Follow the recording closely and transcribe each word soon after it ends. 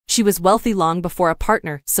She was wealthy long before a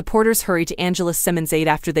partner. Supporters hurry to Angela Simmons' aid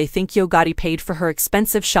after they think Yo Gotti paid for her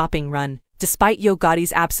expensive shopping run. Despite Yo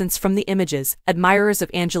Gotti's absence from the images, admirers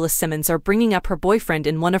of Angela Simmons are bringing up her boyfriend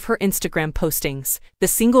in one of her Instagram postings. The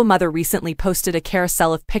single mother recently posted a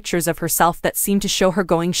carousel of pictures of herself that seem to show her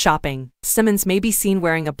going shopping. Simmons may be seen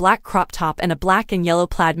wearing a black crop top and a black and yellow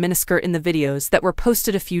plaid miniskirt in the videos that were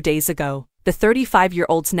posted a few days ago. The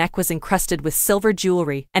 35-year-old's neck was encrusted with silver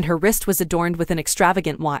jewelry, and her wrist was adorned with an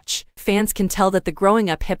extravagant watch. Fans can tell that the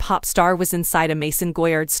growing-up hip-hop star was inside a Maison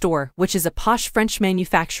Goyard store, which is a posh French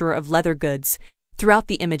manufacturer of leather goods. Throughout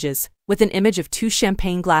the images, with an image of 2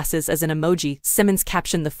 champagne glasses as an emoji, Simmons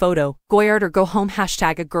captioned the photo, "Goyard or go home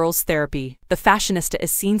 #a girls therapy." The fashionista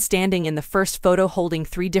is seen standing in the first photo holding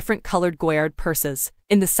 3 different colored Goyard purses.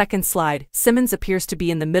 In the second slide, Simmons appears to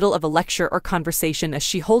be in the middle of a lecture or conversation as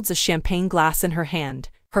she holds a champagne glass in her hand.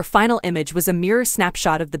 Her final image was a mirror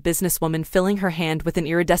snapshot of the businesswoman filling her hand with an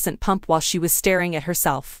iridescent pump while she was staring at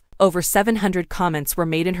herself. Over 700 comments were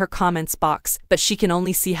made in her comments box, but she can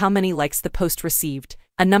only see how many likes the post received.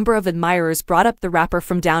 A number of admirers brought up the rapper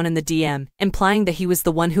from down in the DM, implying that he was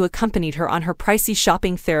the one who accompanied her on her pricey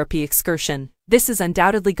shopping therapy excursion. "This is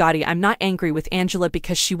undoubtedly Gotti. I'm not angry with Angela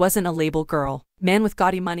because she wasn't a label girl. Man with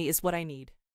Gotti money is what I need."